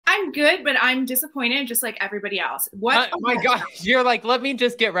I'm good, but I'm disappointed just like everybody else. What? Oh my God. You're like, let me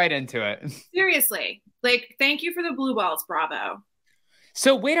just get right into it. Seriously. Like, thank you for the blue balls. Bravo.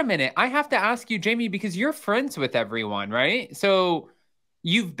 So wait a minute. I have to ask you, Jamie, because you're friends with everyone, right? So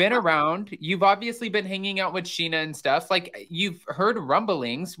you've been around. You've obviously been hanging out with Sheena and stuff. Like you've heard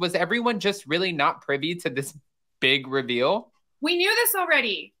rumblings. Was everyone just really not privy to this big reveal? We knew this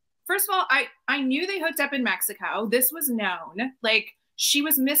already. First of all, I knew they hooked up in Mexico. This was known. Like, she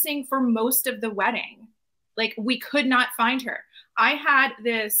was missing for most of the wedding. Like, we could not find her. I had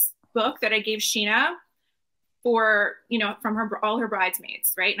this book that I gave Sheena for, from all her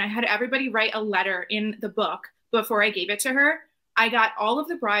bridesmaids, right? And I had everybody write a letter in the book before I gave it to her. I got all of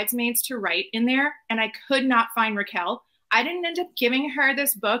the bridesmaids to write in there, and I could not find Raquel. I didn't end up giving her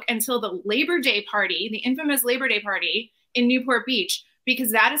this book until the Labor Day party, the infamous Labor Day party in Newport Beach,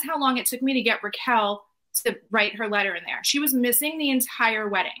 because that is how long it took me to get Raquel to write her letter in there. She was missing the entire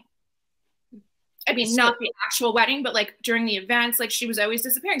wedding. I mean, not the actual wedding, but like during the events, like she was always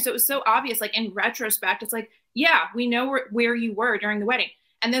disappearing. So it was so obvious, like in retrospect, it's like, yeah, we know where you were during the wedding.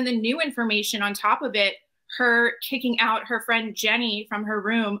 And then the new information on top of it, her kicking out her friend Jenny from her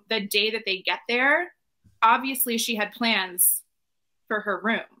room the day that they get there. Obviously, she had plans for her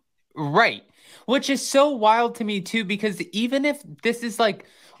room. Right. Which is so wild to me too, because even if this is like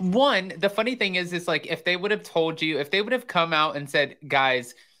one, the funny thing is like if they would have told you, if they would have come out and said,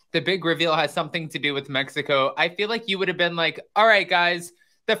 guys, the big reveal has something to do with Mexico, I feel like you would have been like, all right, guys,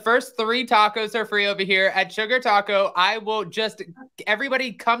 the first 3 tacos are free over here at Sugar Taco. I will just,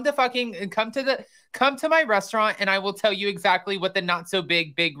 everybody come to my restaurant and I will tell you exactly what the not so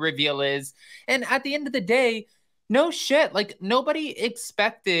big reveal is. And at the end of the day, no shit. Like nobody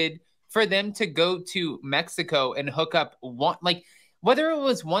expected for them to go to Mexico and hook up whether it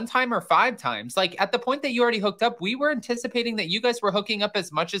was 1 time or 5 times, like at the point that you already hooked up, we were anticipating that you guys were hooking up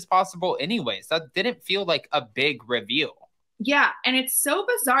as much as possible anyways. That didn't feel like a big reveal. Yeah. And it's so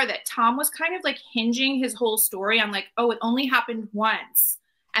bizarre that Tom was kind of like hinging his whole story on like, oh, it only happened once.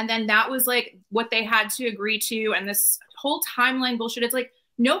 And then that was like what they had to agree to. And this whole timeline bullshit, it's like,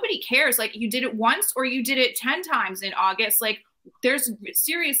 nobody cares. Like you did it once or you did it 10 times in August. Like there's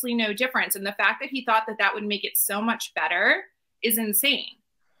seriously no difference. And the fact that he thought that that would make it so much better is insane.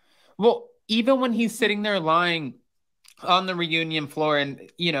 Well, even when he's sitting there lying on the reunion floor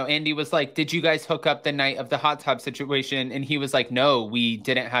and, Andy was like, did you guys hook up the night of the hot tub situation? And he was like, no, we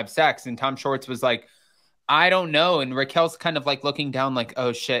didn't have sex. And Tom Schwartz was like, I don't know. And Raquel's kind of like looking down like,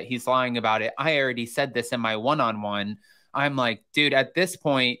 oh shit, he's lying about it. I already said this in my one-on-one. I'm like, dude, at this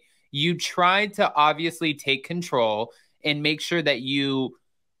point, you tried to obviously take control and make sure that you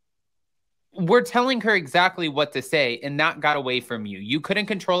were telling her exactly what to say, and that got away from you. You couldn't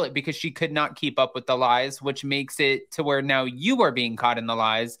control it because she could not keep up with the lies, which makes it to where now you are being caught in the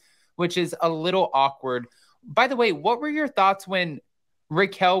lies, which is a little awkward. By the way, what were your thoughts when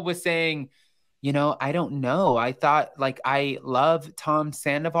Raquel was saying, I don't know. I thought like I love Tom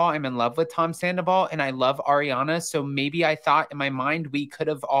Sandoval. I'm in love with Tom Sandoval and I love Ariana. So maybe I thought in my mind we could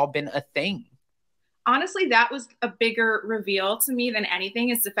have all been a thing. Honestly, that was a bigger reveal to me than anything,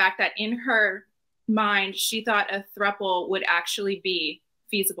 is the fact that in her mind, she thought a throuple would actually be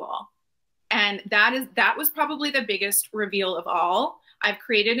feasible. And that was probably the biggest reveal of all. I've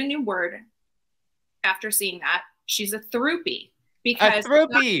created a new word after seeing that. She's a throupie. A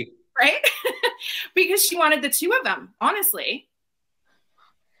throupie. Right? Because she wanted the 2 of them, honestly.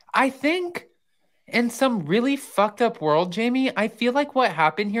 I think in some really fucked up world, Jamie, I feel like what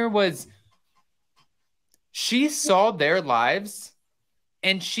happened here was she saw their lives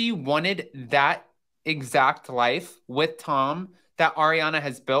and she wanted that exact life with Tom that Ariana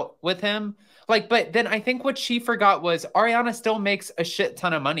has built with him. But then I think what she forgot was Ariana still makes a shit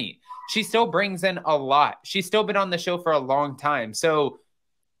ton of money. She still brings in a lot. She's still been on the show for a long time. So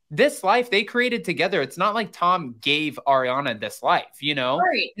this life they created together. It's not like Tom gave Ariana this life,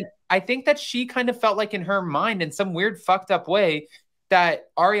 Right. I think that she kind of felt like in her mind in some weird fucked up way that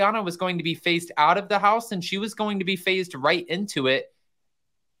Ariana was going to be phased out of the house and she was going to be phased right into it.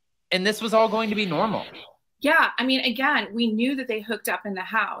 And this was all going to be normal. Yeah. I mean, again, we knew that they hooked up in the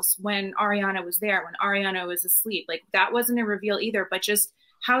house when Ariana was there, when Ariana was asleep. Like that wasn't a reveal either, but just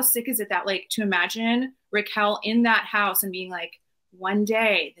how sick is it that like to imagine Raquel in that house and being like, one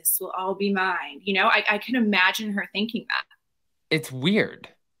day this will all be mine. I can imagine her thinking that. It's weird.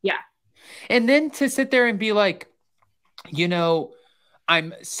 Yeah. And then to sit there and be like,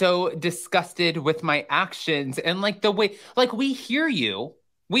 I'm so disgusted with my actions and like the way, like we hear you,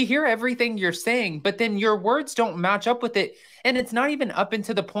 we hear everything you're saying, but then your words don't match up with it. And it's not even up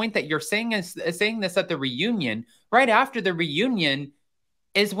into the point that you're saying this at the reunion. Right after the reunion,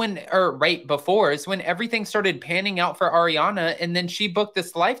 is when, or right before, is when everything started panning out for Ariana. And then she booked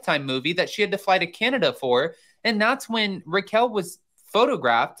this Lifetime movie that she had to fly to Canada for. And that's when Raquel was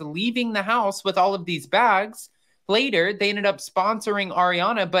photographed leaving the house with all of these bags. Later, they ended up sponsoring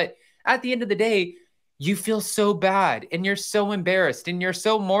Ariana. But at the end of the day, you feel so bad and you're so embarrassed and you're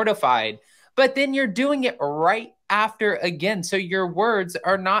so mortified. But then you're doing it right after again. So your words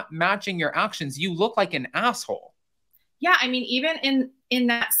are not matching your actions. You look like an asshole. Yeah, I mean, even in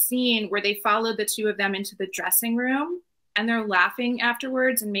that scene where they followed the two of them into the dressing room and they're laughing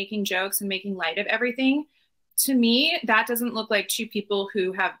afterwards and making jokes and making light of everything, to me, that doesn't look like two people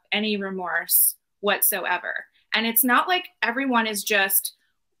who have any remorse whatsoever. And it's not like everyone is just,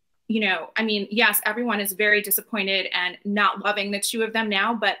 I mean, yes, everyone is very disappointed and not loving the two of them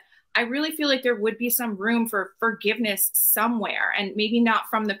now, but I really feel like there would be some room for forgiveness somewhere, and maybe not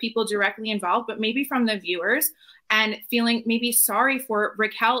from the people directly involved, but maybe from the viewers, and feeling maybe sorry for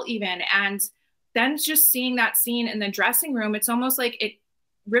Raquel even. And then just seeing that scene in the dressing room, it's almost like it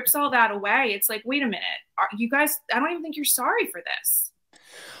rips all that away. It's like, wait a minute, you guys, I don't even think you're sorry for this.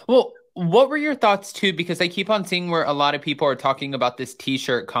 Well, what were your thoughts too? Because I keep on seeing where a lot of people are talking about this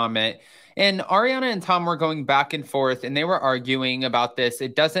t-shirt comment. And Ariana and Tom were going back and forth and they were arguing about this.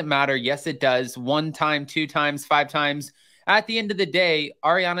 It doesn't matter. Yes, it does. 1 time, 2 times, 5 times. At the end of the day,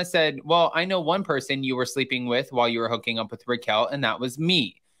 Ariana said, well, I know one person you were sleeping with while you were hooking up with Raquel, and that was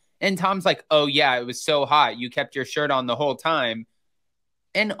me. And Tom's like, oh, yeah, it was so hot. You kept your shirt on the whole time.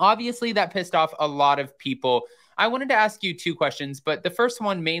 And obviously that pissed off a lot of people. I wanted to ask you 2 questions, but the first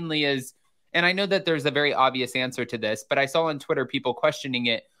one mainly is, and I know that there's a very obvious answer to this, but I saw on Twitter people questioning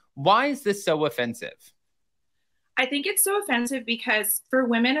it. Why is this so offensive? I think it's so offensive because for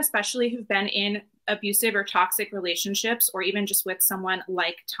women, especially who've been in abusive or toxic relationships, or even just with someone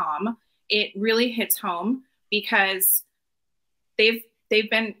like Tom, it really hits home because they've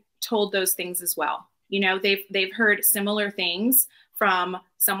been told those things as well. They've heard similar things from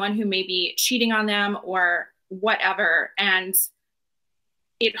someone who may be cheating on them or whatever, and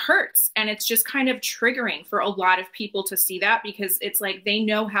it hurts. And it's just kind of triggering for a lot of people to see that, because it's like they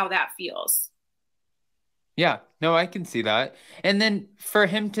know how that feels. Yeah, no, I can see that. And then for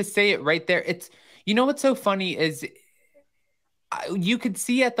him to say it right there, it's, what's so funny is you could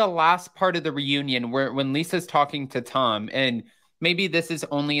see at the last part of the reunion where when Lisa's talking to Tom, and maybe this is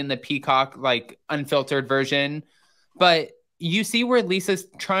only in the Peacock, like unfiltered version, but you see where Lisa's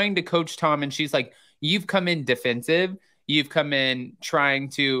trying to coach Tom and she's like, you've come in defensive. You've come in trying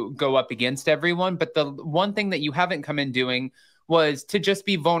to go up against everyone. But the one thing that you haven't come in doing was to just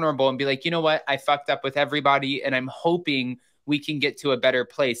be vulnerable and be like, you know what? I fucked up with everybody and I'm hoping we can get to a better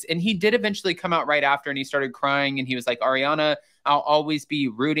place. And he did eventually come out right after and he started crying and he was like, Ariana, I'll always be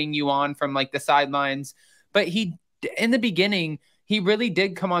rooting you on from like the sidelines. But in the beginning, he really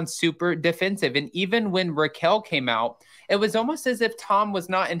did come on super defensive. And even when Raquel came out, it was almost as if Tom was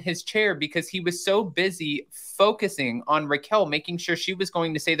not in his chair because he was so busy focusing on Raquel, making sure she was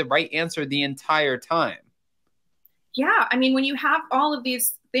going to say the right answer the entire time. Yeah, I mean, when you have all of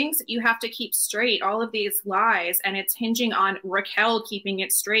these things that you have to keep straight, all of these lies, and it's hinging on Raquel keeping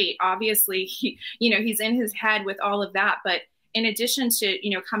it straight, obviously, he's in his head with all of that. But in addition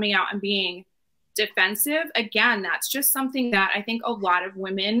to, coming out and being defensive, again, that's just something that I think a lot of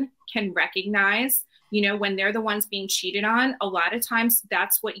women can recognize. When they're the ones being cheated on, a lot of times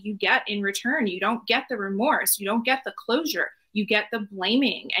that's what you get in return. You don't get the remorse. You don't get the closure. You get the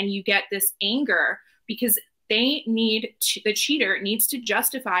blaming and you get this anger because the cheater needs to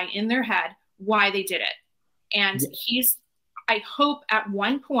justify in their head why they did it. And I hope at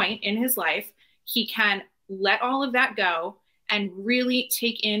one point in his life, he can let all of that go and really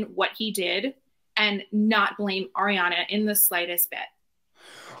take in what he did and not blame Ariana in the slightest bit.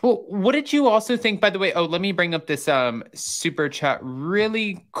 Well, what did you also think, by the way? Oh, let me bring up this super chat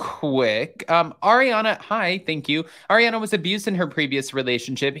really quick. Ariana, hi, thank you. Ariana was abused in her previous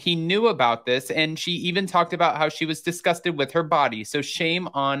relationship. He knew about this, and she even talked about how she was disgusted with her body. So shame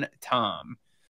on Tom.